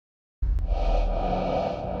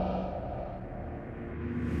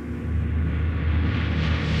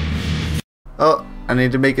Oh, I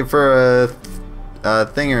need to make it for a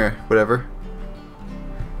thing or whatever.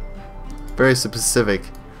 Very specific.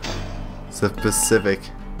 Specific.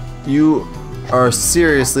 You are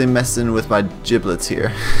seriously messing with my giblets here.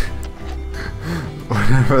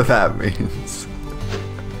 Whatever that means.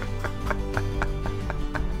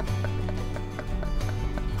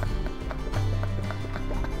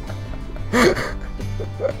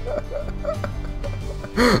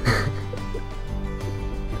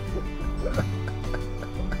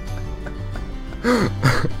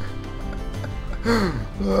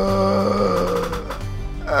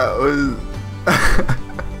 That was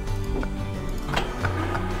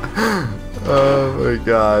oh my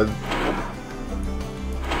god.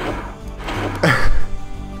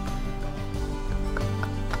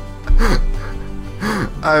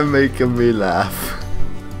 I'm making me laugh.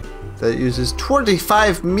 That uses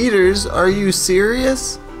 25 meters? Are you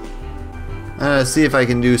serious? I'm gonna see if I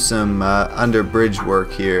can do some under bridge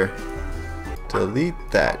work here. Delete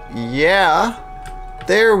that. Yeah.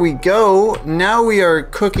 There we go. Now we are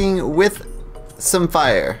cooking with some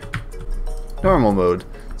fire. Normal mode.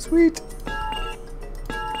 Sweet.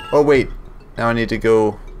 Oh wait. Now I need to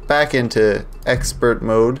go back into expert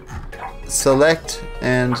mode. Select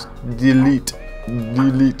and delete.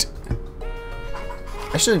 Delete.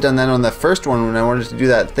 I should have done that on the first one when I wanted to do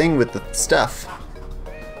that thing with the stuff.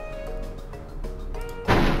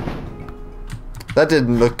 That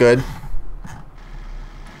didn't look good.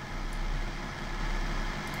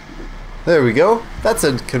 There we go. That's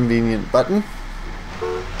a convenient button.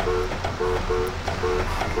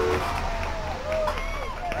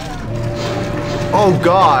 Oh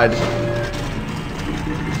god.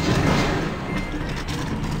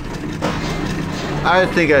 I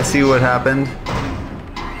think I see what happened.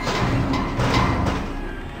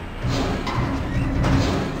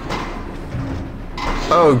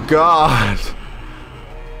 Oh god.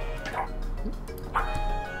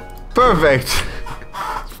 Perfect.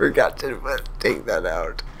 Forgot to take that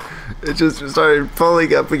out. It just started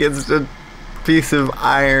pulling up against a piece of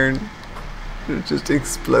iron. It just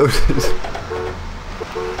exploded.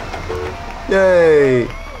 Yay!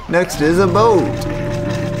 Next is a boat.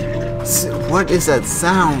 What is that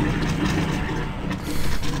sound?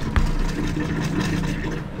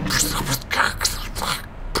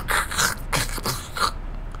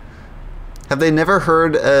 Have they never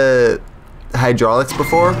heard hydraulics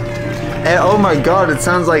before? And, oh my god, it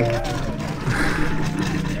sounds like...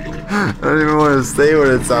 I don't even want to say what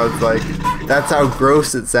it sounds like. That's how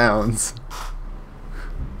gross it sounds.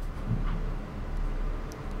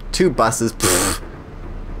 2 buses. Pfft.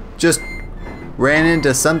 Just ran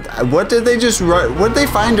into something. What did they just run? What did they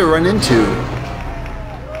find to run into?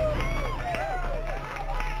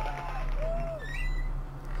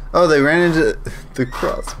 Oh, they ran into the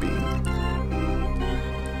crossbeam.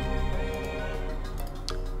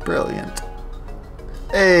 Brilliant.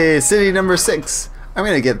 Hey, city number 6. I'm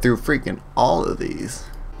gonna get through freaking all of these.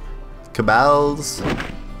 Cabals.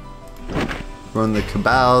 Run the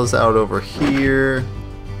cabals out over here.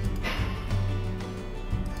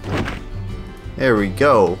 There we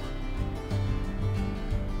go.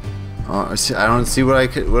 I don't see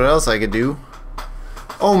what else I could do.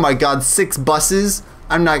 Oh my god, 6 buses?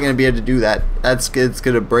 I'm not gonna be able to do that. It's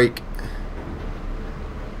gonna break.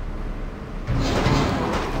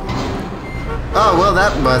 Oh, well,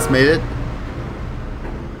 that bus made it.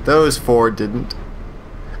 Those 4 didn't.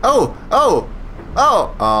 Oh! Oh!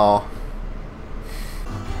 Oh! Oh.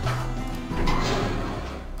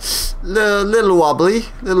 Little wobbly.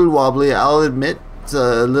 Little wobbly, I'll admit. It's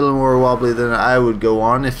a little more wobbly than I would go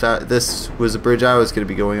on if this was a bridge I was going to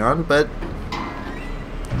be going on, but...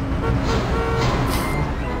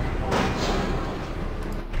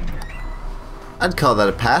 I'd call that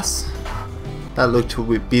a pass. That looked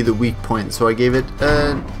to be the weak point, so I gave it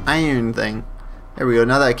an iron thing. There we go,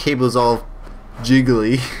 now that cable's all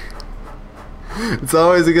jiggly. It's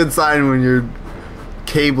always a good sign when your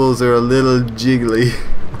cables are a little jiggly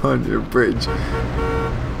on your bridge.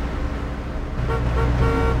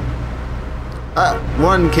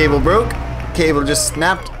 One cable broke. Cable just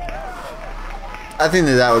snapped. I think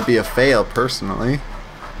that would be a fail personally,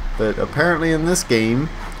 but apparently in this game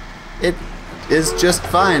it is just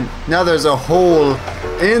fine. Now there's a hole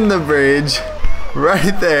in the bridge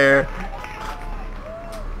right there.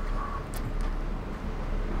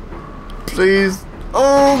 Please.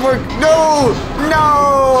 Oh my, no!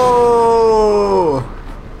 No!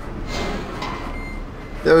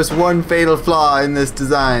 There was one fatal flaw in this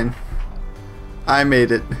design. I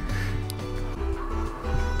made it.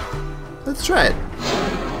 Let's try it.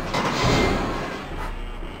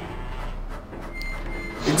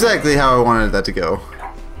 exactly how I wanted that to go.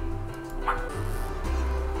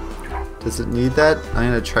 Does it need that? I'm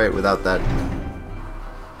gonna try it without that.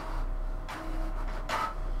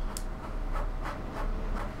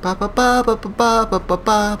 Ba ba ba ba ba ba ba ba ba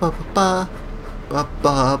ba ba ba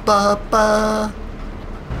ba ba ba.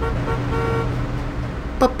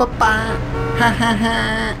 Ba ba ba. Ha ha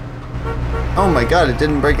ha. Oh my god, it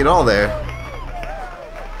didn't break at all there.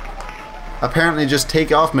 Apparently just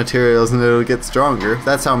take off materials and it'll get stronger.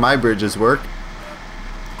 That's how my bridges work.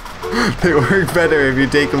 They work better if you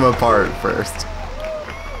take them apart first.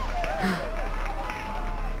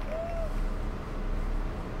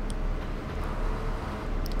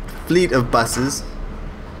 Fleet of buses.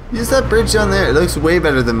 Use that bridge down there. It looks way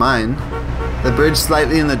better than mine. The bridge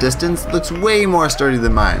slightly in the distance looks way more sturdy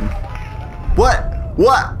than mine. What?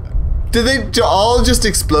 What? Did they all just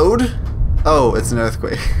explode? Oh, it's an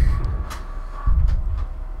earthquake.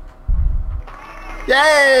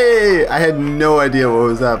 Yay! I had no idea what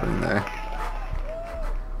was happening there.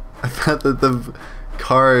 I thought that the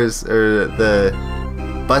cars or the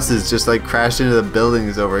buses just like crashed into the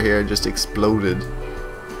buildings over here and just exploded.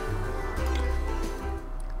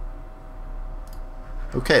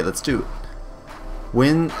 Okay, let's do it.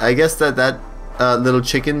 Wind. I guess that little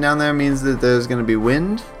chicken down there means that there's gonna be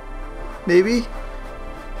wind. Maybe.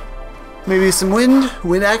 Maybe some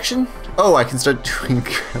wind action. Oh, I can start doing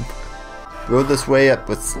crap. Go this way up.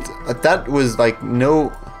 That was like no.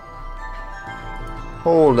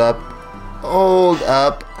 Hold up. Hold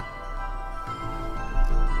up.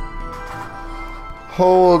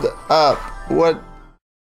 Hold up. What?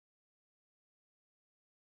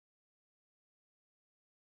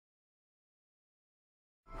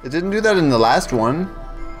 It didn't do that in the last one.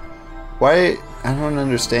 Why? I don't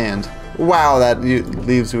understand. Wow, that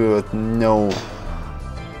leaves me with no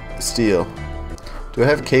steel. Do I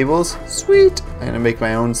have cables? Sweet! I'm gonna make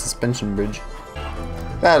my own suspension bridge.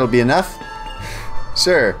 That'll be enough.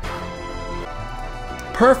 Sure.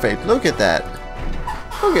 Perfect. Look at that.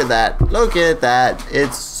 Look at that. Look at that.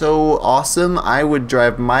 It's so awesome. I would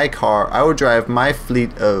drive my car. I would drive my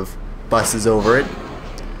fleet of buses over it.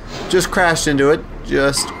 Just crashed into it.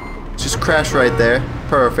 Just crash right there.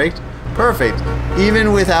 Perfect. Perfect.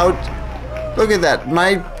 Even without. Look at that.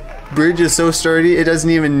 My bridge is so sturdy, it doesn't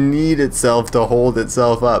even need itself to hold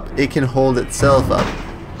itself up. It can hold itself up.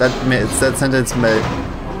 That sentence made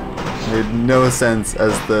no sense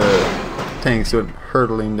as the tanks went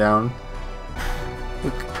hurtling down.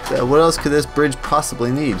 Look, what else could this bridge possibly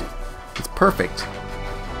need? It's perfect.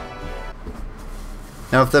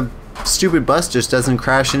 Now if the stupid bus just doesn't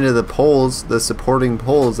crash into the poles, the supporting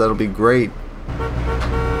poles, that'll be great.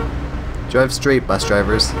 Drive straight, bus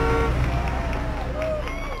drivers.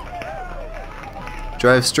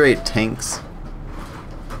 Drive straight, tanks.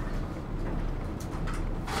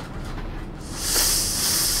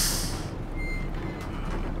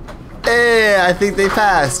 Hey, I think they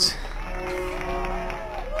passed.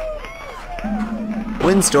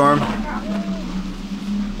 Windstorm.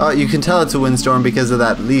 Oh, you can tell it's a windstorm because of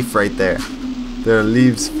that leaf right there. There are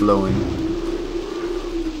leaves flowing.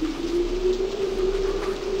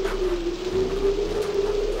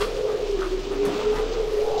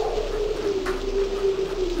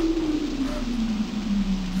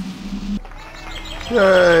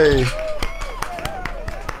 Yay!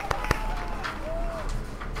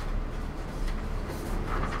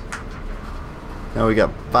 Now we got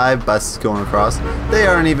 5 buses going across. They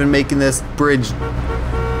aren't even making this bridge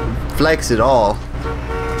flex at all.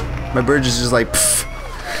 My bridge is just like, pfft.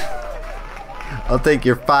 I'll take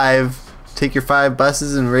your 5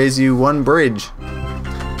 buses and raise you 1 bridge.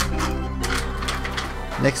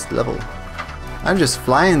 Next level. I'm just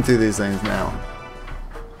flying through these things now.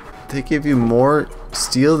 They give you more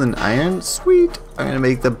steel than iron? Sweet! I'm gonna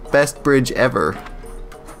make the best bridge ever.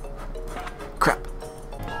 Crap.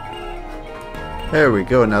 There we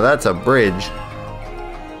go, now that's a bridge.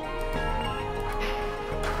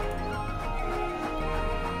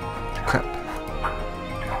 Crap.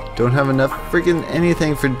 Don't have enough friggin'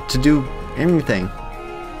 anything to do anything.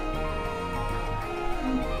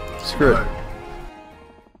 Screw it.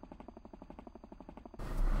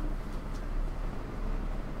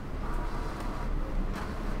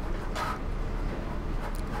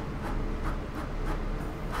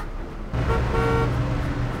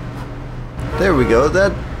 There we go.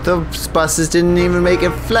 Those buses didn't even make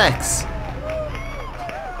it flex.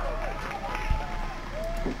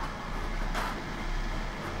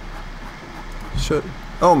 Should.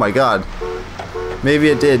 Oh my god. Maybe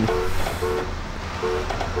it did.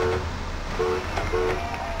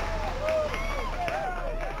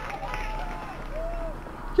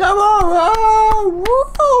 Woo!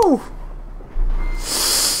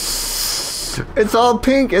 It's all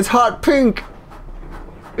pink. It's hot pink.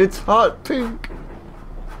 It's hot pink.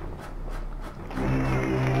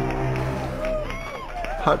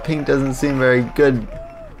 Hot pink doesn't seem very good.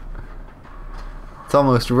 It's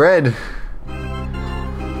almost red.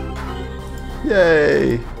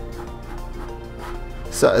 Yay.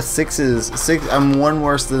 So 6 is 6. I'm one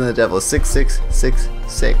worse than the devil. 6, 6, 6,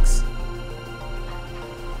 6.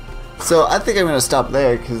 So I think I'm gonna stop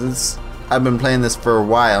there because I've been playing this for a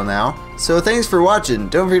while now. So thanks for watching.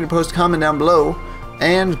 Don't forget to post a comment down below,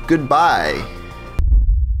 and goodbye.